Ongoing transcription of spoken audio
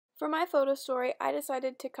For my photo story, I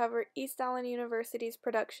decided to cover East Allen University's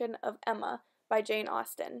production of Emma by Jane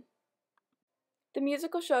Austen. The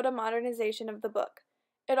musical showed a modernization of the book.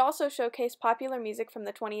 It also showcased popular music from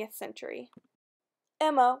the 20th century.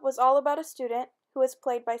 Emma was all about a student, who was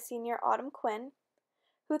played by senior Autumn Quinn,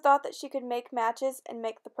 who thought that she could make matches and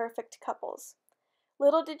make the perfect couples.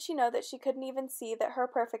 Little did she know that she couldn't even see that her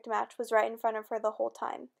perfect match was right in front of her the whole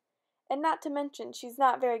time. And not to mention, she's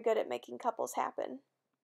not very good at making couples happen.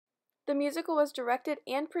 The musical was directed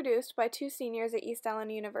and produced by two seniors at East Allen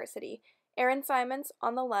University, Erin Simons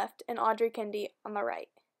on the left and Audrey Kendi on the right.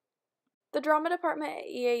 The drama department at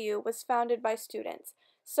EAU was founded by students,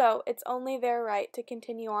 so it's only their right to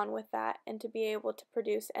continue on with that and to be able to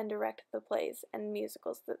produce and direct the plays and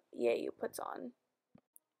musicals that EAU puts on.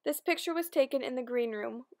 This picture was taken in the green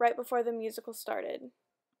room right before the musical started.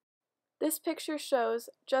 This picture shows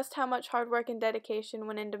just how much hard work and dedication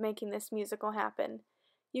went into making this musical happen.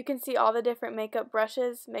 You can see all the different makeup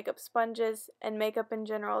brushes, makeup sponges, and makeup in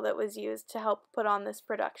general that was used to help put on this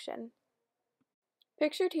production.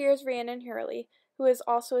 Pictured here is Rhiannon Hurley, who is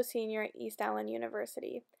also a senior at East Allen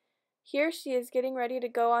University. Here she is getting ready to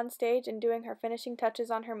go on stage and doing her finishing touches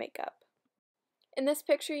on her makeup. In this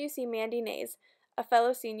picture you see Mandy Nays, a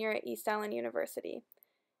fellow senior at East Allen University.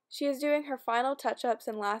 She is doing her final touch-ups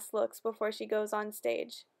and last looks before she goes on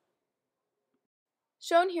stage.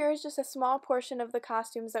 Shown here is just a small portion of the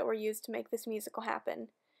costumes that were used to make this musical happen.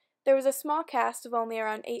 There was a small cast of only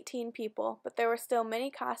around 18 people, but there were still many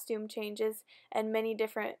costume changes and many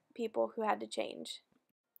different people who had to change.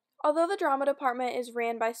 Although the drama department is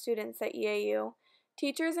ran by students at EAU,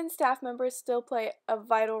 teachers and staff members still play a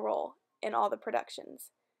vital role in all the productions.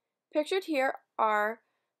 Pictured here are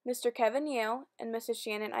Mr. Kevin Yale and Mrs.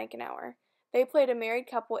 Shannon Eichenauer. They played a married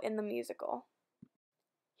couple in the musical.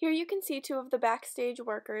 Here you can see two of the backstage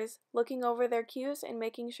workers looking over their cues and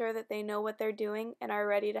making sure that they know what they're doing and are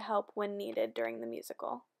ready to help when needed during the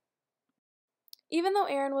musical. Even though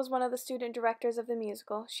Erin was one of the student directors of the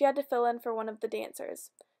musical, she had to fill in for one of the dancers.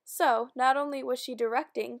 So, not only was she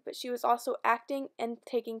directing, but she was also acting and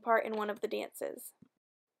taking part in one of the dances.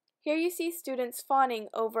 Here you see students fawning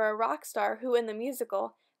over a rock star who, in the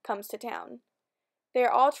musical, comes to town. They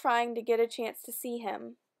are all trying to get a chance to see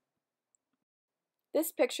him.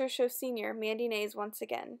 This picture shows senior Mandy Nays once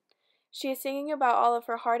again. She is singing about all of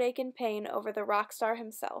her heartache and pain over the rock star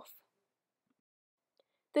himself.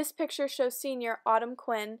 This picture shows senior Autumn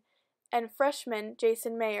Quinn and freshman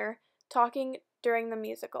Jason Mayer talking during the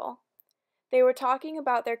musical. They were talking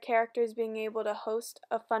about their characters being able to host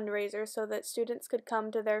a fundraiser so that students could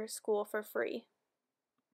come to their school for free.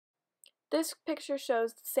 This picture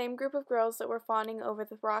shows the same group of girls that were fawning over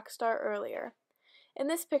the rock star earlier. In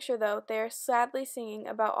this picture, though, they are sadly singing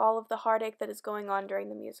about all of the heartache that is going on during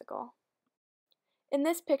the musical. In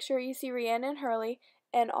this picture, you see Rhiannon Hurley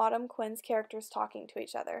and Autumn Quinn's characters talking to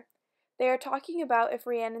each other. They are talking about if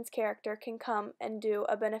Rhiannon's character can come and do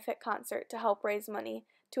a benefit concert to help raise money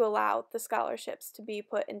to allow the scholarships to be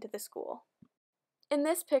put into the school. In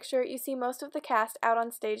this picture, you see most of the cast out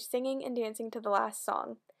on stage singing and dancing to the last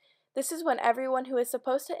song. This is when everyone who is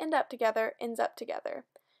supposed to end up together ends up together.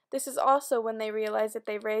 This is also when they realize that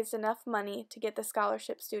they've raised enough money to get the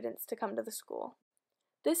scholarship students to come to the school.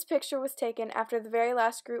 This picture was taken after the very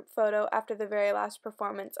last group photo after the very last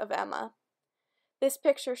performance of Emma. This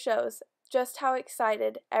picture shows just how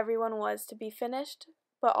excited everyone was to be finished,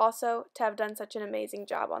 but also to have done such an amazing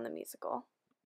job on the musical.